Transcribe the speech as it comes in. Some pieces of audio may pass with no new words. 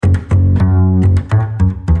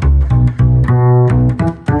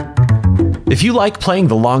If you like playing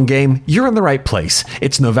the long game, you're in the right place.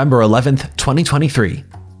 It's November 11th, 2023.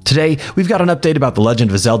 Today, we've got an update about The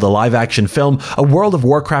Legend of Zelda live-action film, a World of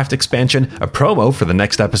Warcraft expansion, a promo for the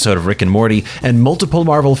next episode of Rick and Morty, and multiple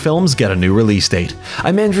Marvel films get a new release date.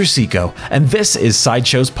 I'm Andrew Seco, and this is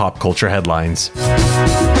Sideshow's Pop Culture Headlines.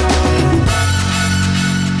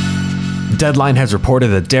 Deadline has reported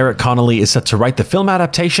that Derek Connolly is set to write the film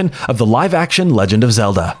adaptation of the live-action Legend of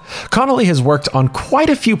Zelda. Connolly has worked on quite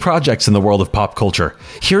a few projects in the world of pop culture.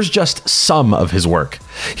 Here's just some of his work.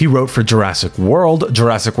 He wrote for Jurassic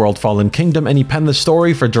World Fallen Kingdom, and he penned the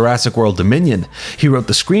story for Jurassic World Dominion. He wrote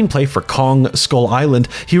the screenplay for Kong Skull Island.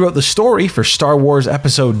 He wrote the story for Star Wars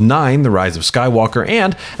Episode 9, The Rise of Skywalker,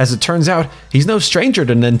 and, as it turns out, he's no stranger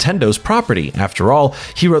to Nintendo's property. After all,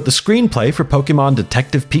 he wrote the screenplay for Pokemon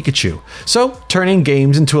Detective Pikachu. So, turning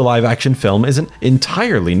games into a live-action film isn't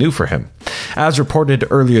entirely new for him. As reported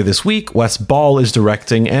earlier this week, Wes Ball is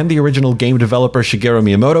directing, and the original game developer Shigeru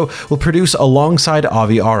Miyamoto will produce alongside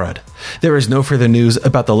Avi Arad. There is no further news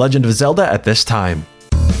about The Legend of Zelda at this time.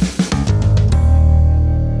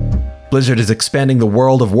 Blizzard is expanding the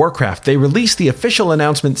world of Warcraft. They released the official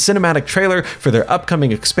announcement cinematic trailer for their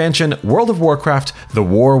upcoming expansion, World of Warcraft: The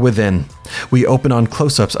War Within. We open on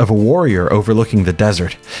close-ups of a warrior overlooking the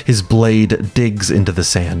desert. His blade digs into the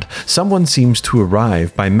sand. Someone seems to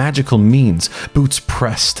arrive by magical means, boots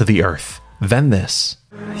pressed to the earth. Then this.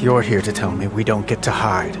 You're here to tell me we don't get to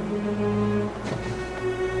hide.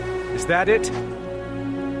 Is that it?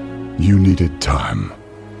 You needed time.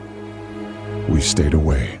 We stayed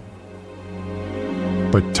away.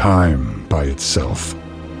 But time by itself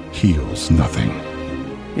heals nothing.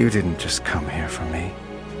 You didn't just come here for me.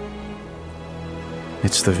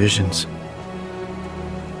 It's the visions.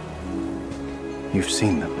 You've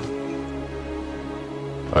seen them.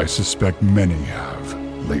 I suspect many have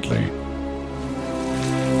lately.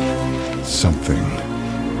 Something,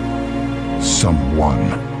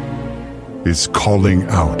 someone, is calling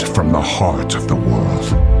out from the heart of the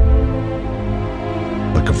world.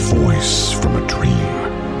 Like a voice from a dream.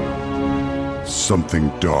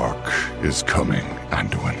 Something dark is coming,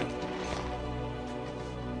 Anduin.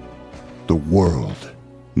 The world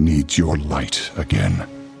needs your light again.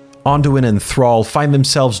 Anduin and Thrall find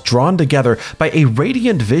themselves drawn together by a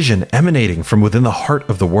radiant vision emanating from within the heart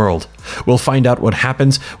of the world. We'll find out what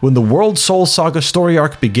happens when the World Soul Saga story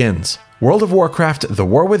arc begins. World of Warcraft: The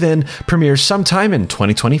War Within premieres sometime in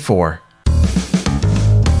 2024.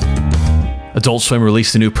 Adult Swim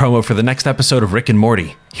released a new promo for the next episode of Rick and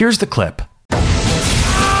Morty. Here's the clip.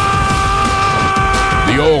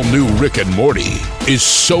 The all-new Rick and Morty is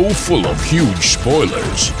so full of huge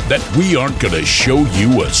spoilers that we aren't going to show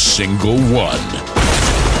you a single one.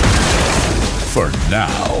 For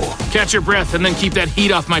now. Catch your breath and then keep that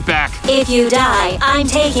heat off my back. If you die, I'm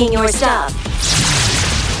taking your stuff.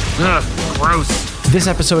 Ugh, gross. This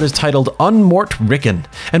episode is titled Unmort Rickon,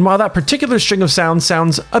 and while that particular string of sounds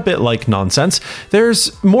sounds a bit like nonsense,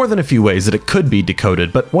 there's more than a few ways that it could be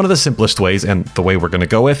decoded, but one of the simplest ways, and the way we're going to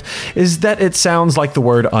go with, is that it sounds like the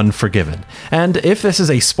word unforgiven. And if this is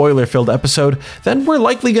a spoiler-filled episode, then we're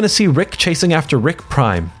likely going to see Rick chasing after Rick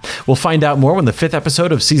Prime. We'll find out more when the 5th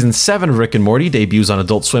episode of Season 7 of Rick and Morty debuts on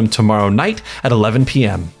Adult Swim tomorrow night at 11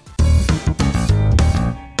 p.m.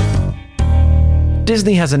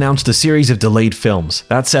 Disney has announced a series of delayed films.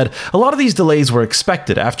 That said, a lot of these delays were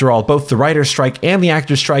expected. After all, both the writer's strike and the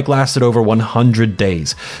actor's strike lasted over 100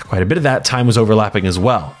 days. Quite a bit of that time was overlapping as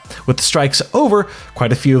well. With the strikes over,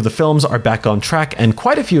 quite a few of the films are back on track, and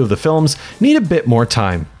quite a few of the films need a bit more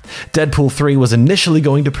time. Deadpool 3 was initially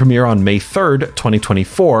going to premiere on May 3rd,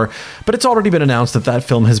 2024, but it's already been announced that that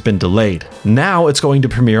film has been delayed. Now it's going to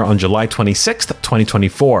premiere on July 26th,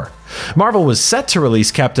 2024. Marvel was set to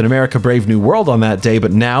release Captain America: Brave New World on that day,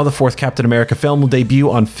 but now the 4th Captain America film will debut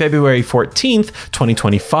on February 14th,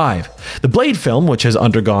 2025. The Blade film, which has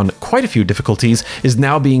undergone quite a few difficulties, is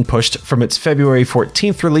now being pushed from its February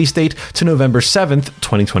 14th release date to November 7th,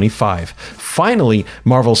 2025. Finally,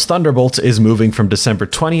 Marvel's Thunderbolts is moving from December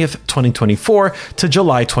 20th, 2024 to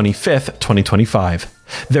July 25th,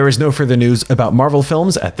 2025. There is no further news about Marvel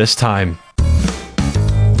films at this time.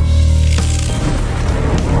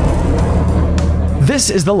 This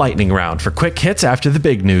is the lightning round for quick hits after the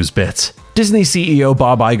big news bits. Disney CEO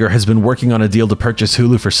Bob Iger has been working on a deal to purchase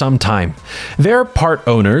Hulu for some time. They're part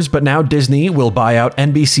owners, but now Disney will buy out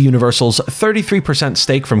NBC Universal's 33%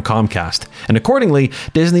 stake from Comcast, and accordingly,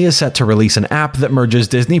 Disney is set to release an app that merges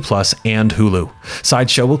Disney Plus and Hulu.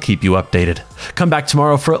 Sideshow will keep you updated. Come back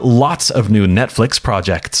tomorrow for lots of new Netflix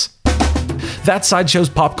projects. That's Sideshow's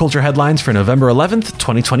pop culture headlines for November 11th,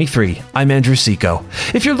 2023. I'm Andrew Seco.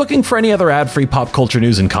 If you're looking for any other ad-free pop culture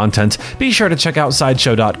news and content, be sure to check out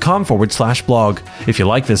sideshow.com/blog. If you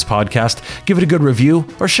like this podcast, give it a good review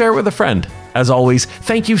or share it with a friend. As always,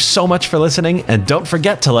 thank you so much for listening, and don't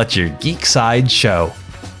forget to let your geek side show.